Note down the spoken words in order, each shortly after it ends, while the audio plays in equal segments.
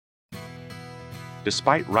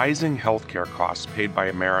Despite rising healthcare costs paid by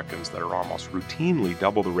Americans that are almost routinely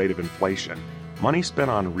double the rate of inflation, money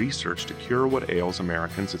spent on research to cure what ails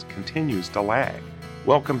Americans continues to lag.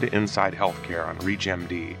 Welcome to Inside Healthcare on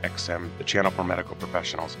ReachMD XM, the channel for medical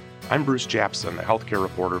professionals. I'm Bruce Japsen, the healthcare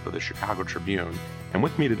reporter for the Chicago Tribune, and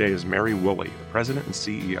with me today is Mary Woolley, the president and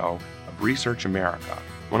CEO of Research America,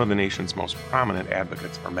 one of the nation's most prominent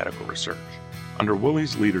advocates for medical research. Under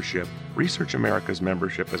Woolley's leadership, Research America's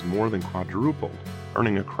membership has more than quadrupled,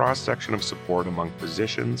 earning a cross-section of support among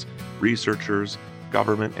physicians, researchers,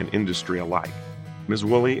 government, and industry alike. Ms.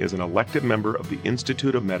 Woolley is an elected member of the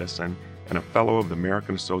Institute of Medicine and a fellow of the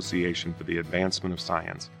American Association for the Advancement of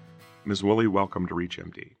Science. Ms. Woolley, welcome to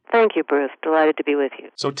ReachMD. Thank you, Bruce. Delighted to be with you.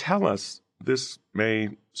 So tell us, this may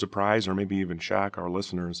surprise or maybe even shock our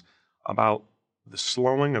listeners, about the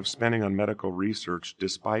slowing of spending on medical research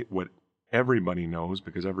despite what everybody knows,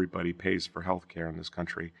 because everybody pays for health care in this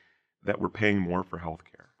country, that we're paying more for health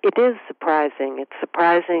care. It is surprising. It's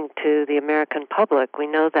surprising to the American public. We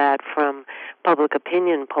know that from public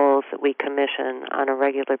opinion polls that we commission on a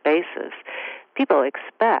regular basis. People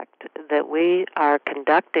expect that we are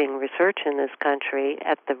conducting research in this country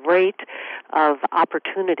at the rate of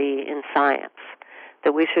opportunity in science,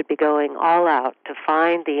 that we should be going all out to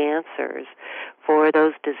find the answers for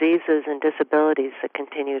those diseases and disabilities that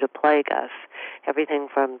continue to plague us, everything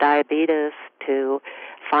from diabetes to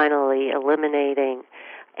finally eliminating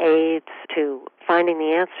AIDS to finding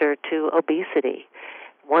the answer to obesity,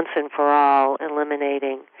 once and for all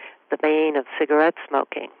eliminating the bane of cigarette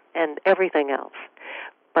smoking and everything else.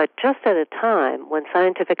 But just at a time when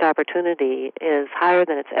scientific opportunity is higher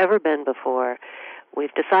than it's ever been before,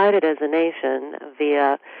 we've decided as a nation,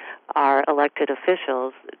 via our elected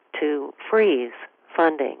officials, to freeze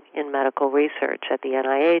funding in medical research at the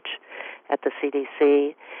NIH, at the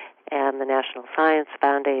CDC, and the National Science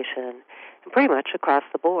Foundation, and pretty much across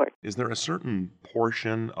the board. Is there a certain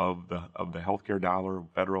portion of the healthcare dollar,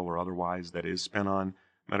 federal or otherwise, that is spent on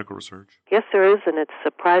medical research? Yes, there is, and it's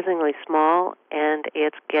surprisingly small, and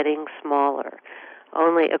it's getting smaller.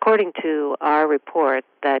 Only, according to our report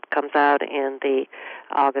that comes out in the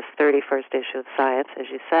August 31st issue of Science, as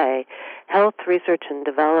you say, health research and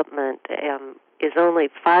development is only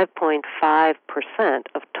 5.5%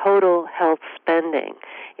 of total health spending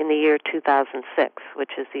in the year 2006,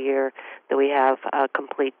 which is the year that we have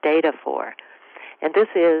complete data for. And this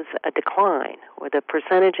is a decline, where the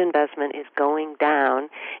percentage investment is going down,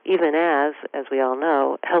 even as we all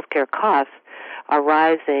know, healthcare costs are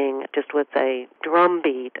rising just with a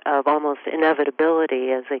drumbeat of almost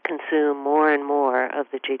inevitability as they consume more and more of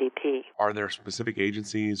the GDP. Are there specific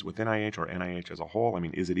agencies within NIH or NIH as a whole? I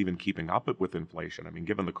mean, is it even keeping up with inflation? I mean,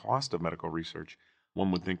 given the cost of medical research, one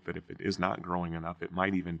would think that if it is not growing enough, it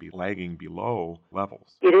might even be lagging below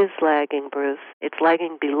levels. It is lagging, Bruce. It's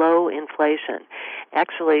lagging below inflation.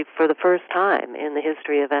 Actually, for the first time in the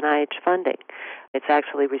history of NIH funding, it's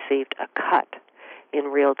actually received a cut in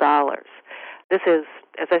real dollars. This is,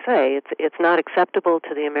 as I say, it's not acceptable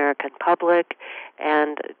to the American public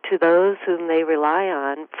and to those whom they rely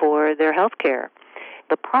on for their health care.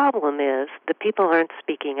 The problem is that people aren't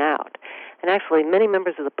speaking out. And actually, many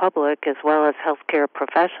members of the public, as well as healthcare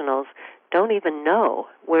professionals, don't even know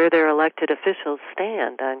where their elected officials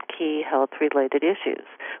stand on key health-related issues,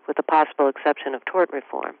 with the possible exception of tort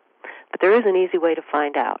reform. But there is an easy way to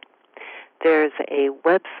find out. There's a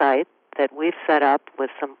website that we've set up with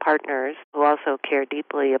some partners who also care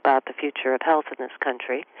deeply about the future of health in this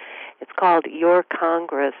country. It's called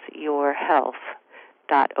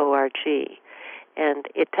yourcongressyourhealth.org. And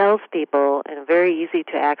it tells people in a very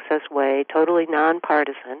easy-to-access way, totally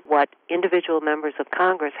nonpartisan, what individual members of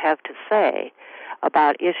Congress have to say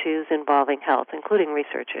about issues involving health, including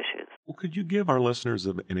research issues. Well, could you give our listeners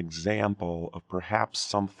an example of perhaps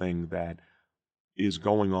something that is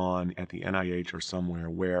going on at the NIH or somewhere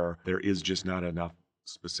where there is just not enough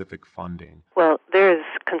specific funding? Well, there is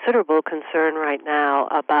considerable concern right now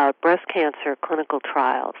about breast cancer clinical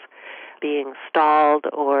trials being stalled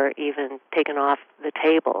or even taken off the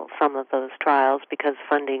table, some of those trials, because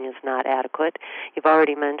funding is not adequate. You've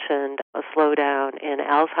already mentioned a slowdown in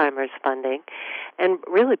Alzheimer's funding. And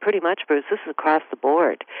really pretty much, Bruce, this is across the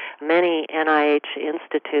board. Many NIH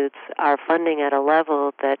institutes are funding at a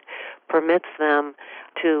level that permits them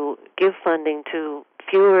to give funding to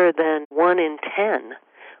fewer than 1 in 10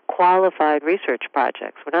 qualified research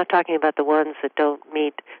projects. We're not talking about the ones that don't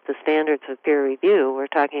meet the standards of peer review. We're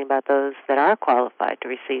talking about those that are qualified to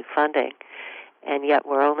receive funding. And yet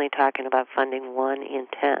we're only talking about funding 1 in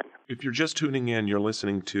 10. If you're just tuning in, you're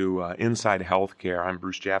listening to Inside Healthcare. I'm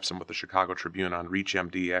Bruce Japsen with the Chicago Tribune on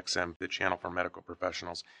ReachMD XM, the channel for medical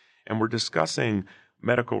professionals. and we're discussing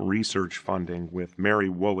medical research funding with Mary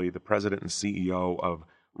Woolley, the president and CEO of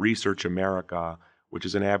Research America, which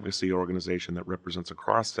is an advocacy organization that represents a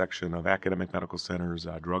cross-section of academic medical centers,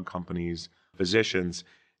 drug companies, physicians.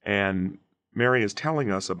 And Mary is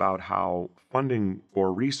telling us about how funding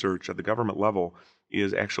for research at the government level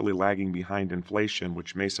is actually lagging behind inflation,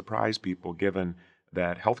 which may surprise people given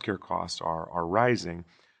that healthcare costs are rising.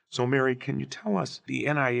 So, Mary, can you tell us, the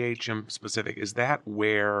NIH in specific, is that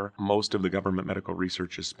where most of the government medical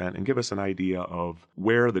research is spent? And give us an idea of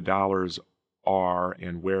where the dollars are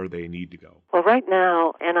and where they need to go. Well, right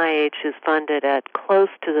now, NIH is funded at close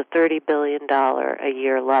to the $30 billion a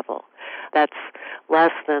year level. That's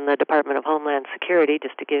less than the Department of Homeland Security,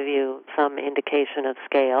 just to give you some indication of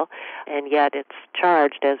scale, and yet it's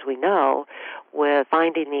charged, as we know, with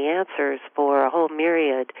finding the answers for a whole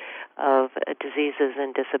myriad of diseases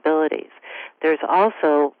and disabilities. There's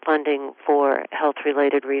also funding for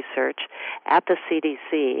health-related research at the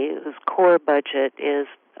CDC, whose core budget is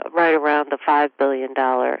right around the $5 billion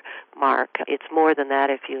mark. It's more than that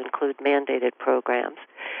if you include mandated programs.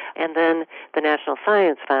 And then the National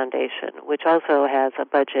Science Foundation, which also has a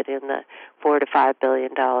budget in the $4 to $5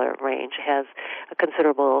 billion range, has a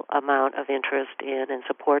considerable amount of interest in and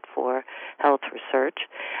support for health research.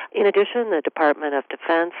 In addition, the Department of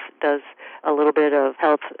Defense does a little bit of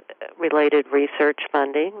health-related research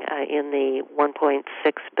funding in the $1.6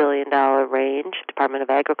 billion range. Department of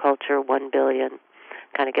Agriculture, $1 billion.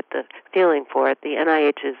 Kind of get the feeling for it. The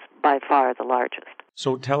NIH is by far the largest.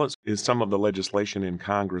 So tell us, is some of the legislation in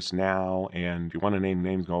Congress now, and if you want to name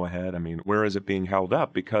names, go ahead. I mean, where is it being held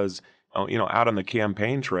up? Because, out on the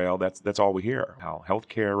campaign trail, that's all we hear. How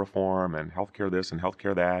healthcare reform and healthcare this and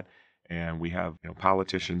healthcare that. And we have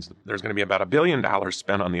politicians. There's going to be about $1 billion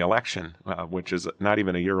spent on the election, which is not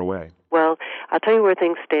even a year away. Well, I'll tell you where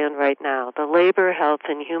things stand right now. The Labor, Health,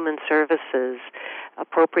 and Human Services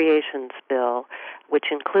Appropriations Bill, which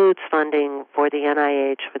includes funding for the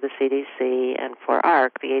NIH, for the CDC, and for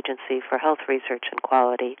AHRQ, the Agency for Health Research and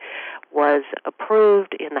Quality, was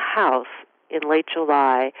approved in the House in late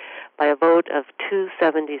July by a vote of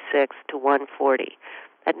 276 to 140.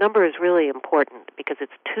 That number is really important because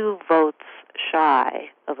it's 2 votes shy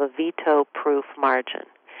of a veto-proof margin.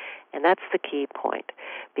 And that's the key point,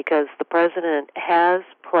 because the president has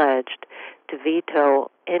pledged to veto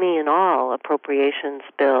any and all appropriations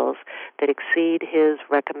bills that exceed his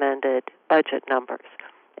recommended budget numbers.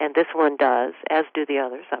 And this one does, as do the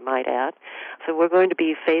others, I might add. So we're going to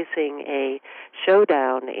be facing a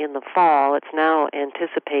showdown in the fall. It's now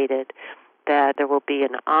anticipated that there will be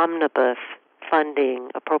an omnibus funding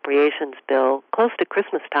appropriations bill close to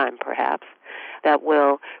Christmas time, perhaps, that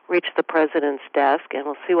will reach the president's desk, and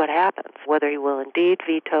we'll see what happens, whether he will indeed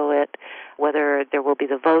veto it, whether there will be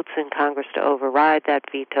the votes in Congress to override that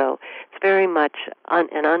veto. It's very much an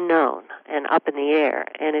unknown and up in the air,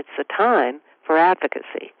 and it's a time for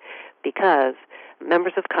advocacy because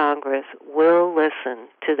members of Congress will listen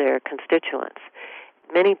to their constituents.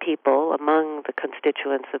 Many people among the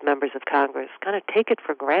constituents of members of Congress kind of take it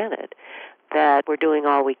for granted that we're doing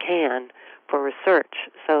all we can for research.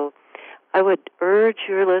 So I would urge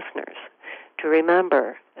your listeners to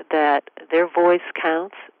remember that their voice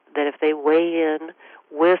counts, that if they weigh in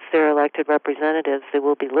with their elected representatives, they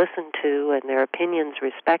will be listened to and their opinions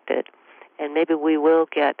respected. And maybe we will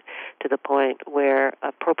get to the point where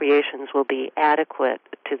appropriations will be adequate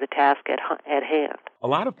to the task at hand. A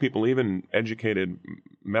lot of people, even educated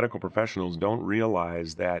medical professionals, don't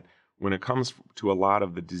realize that when it comes to a lot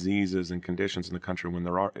of the diseases and conditions in the country, when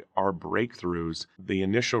there are breakthroughs, the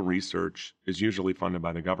initial research is usually funded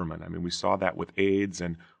by the government. I mean, we saw that with AIDS,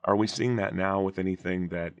 and are we seeing that now with anything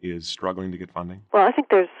that is struggling to get funding? Well, I think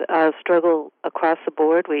there's a struggle across the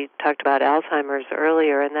board. We talked about Alzheimer's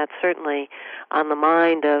earlier, and that's certainly on the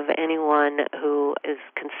mind of anyone who is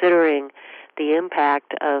considering the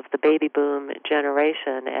impact of the baby boom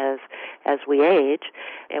generation as we age,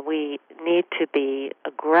 and we need to be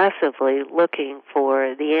aggressively looking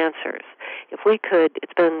for the answers. If we could,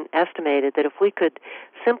 it's been estimated that if we could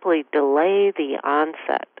simply delay the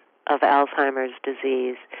onset of Alzheimer's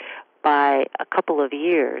disease by a couple of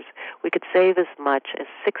years, we could save as much as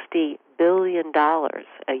 $60 billion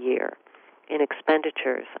a year in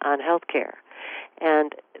expenditures on healthcare.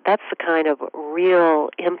 And that's the kind of real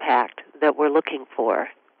impact that we're looking for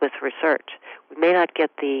with research. We may not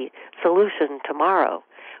get the solution tomorrow,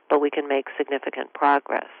 but we can make significant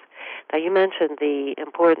progress. Now, you mentioned the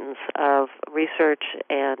importance of research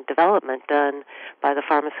and development done by the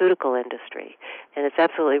pharmaceutical industry. And it's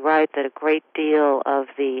absolutely right that a great deal of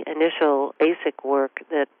the initial basic work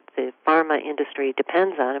that the pharma industry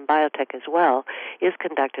depends on, and biotech as well, is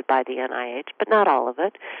conducted by the NIH, but not all of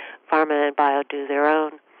it. Pharma and bio do their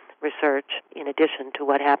own research in addition to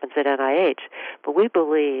what happens at NIH. But we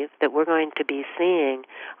believe that we're going to be seeing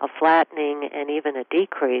a flattening and even a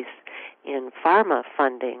decrease in pharma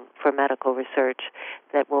funding for medical research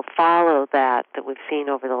that will follow that we've seen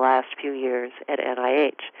over the last few years at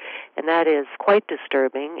NIH. And that is quite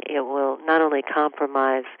disturbing. It will not only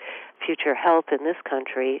compromise future health in this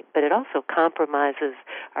country, but it also compromises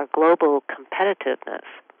our global competitiveness.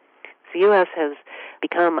 The U.S. has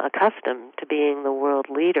become accustomed to being the world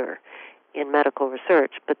leader in medical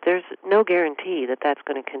research, but there's no guarantee that that's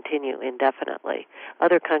going to continue indefinitely.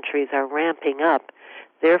 Other countries are ramping up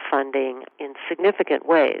their funding in significant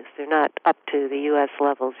ways. They're not up to the U.S.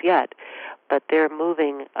 levels yet, but they're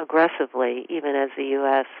moving aggressively even as the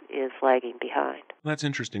U.S. is lagging behind. That's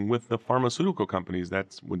interesting. With the pharmaceutical companies,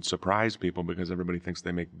 that would surprise people because everybody thinks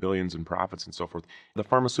they make billions in profits and so forth. The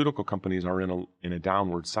pharmaceutical companies are in a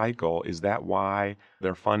downward cycle. Is that why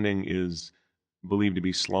their funding is believed to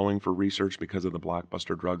be slowing for research because of the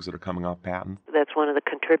blockbuster drugs that are coming off patent? That's one of the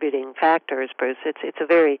contributing factors, Bruce. It's a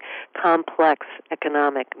very complex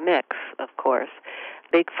economic mix, of course.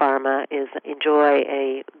 Big pharma enjoy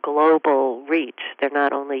a global reach. They're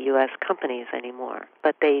not only U.S. companies anymore,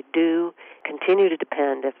 but they do continue to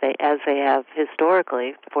depend, as they have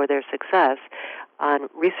historically for their success, on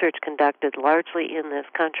research conducted largely in this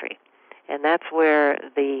country. And that's where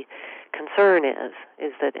the concern is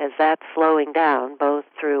that as that's slowing down, both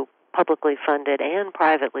through publicly funded and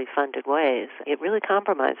privately funded ways, it really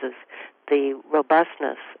compromises the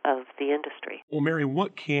robustness of the industry. Well, Mary,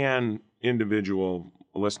 what can individual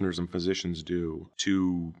listeners and physicians do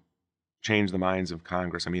to change the minds of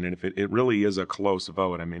Congress? I mean, and if it really is a close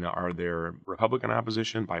vote, I mean, are there Republican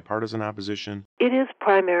opposition, bipartisan opposition? It is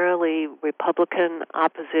primarily Republican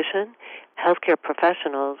opposition. Healthcare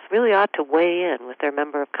professionals really ought to weigh in with their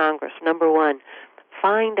member of Congress. Number one,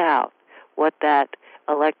 find out what that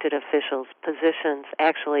elected official's positions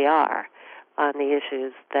actually are on the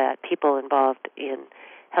issues that people involved in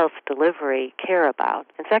health delivery care about.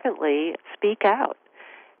 And secondly, speak out.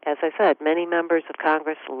 As I said, many members of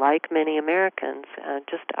Congress, like many Americans,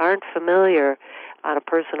 just aren't familiar on a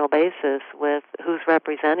personal basis with who's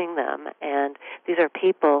representing them. And these are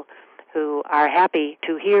people who are happy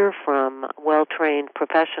to hear from well-trained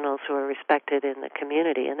professionals who are respected in the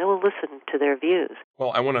community, and they will listen to their views.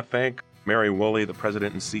 Well, I want to thank Mary Woolley, the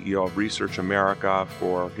President and CEO of Research America,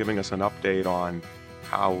 for giving us an update on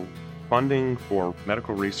how funding for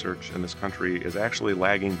medical research in this country is actually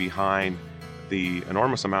lagging behind the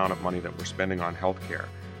enormous amount of money that we're spending on healthcare.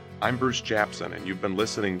 I'm Bruce Japsen, and you've been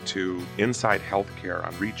listening to Inside Healthcare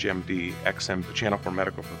on ReachMD XM, the channel for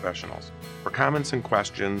medical professionals. For comments and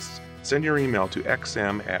questions, send your email to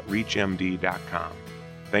xm@reachmd.com.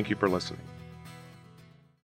 Thank you for listening.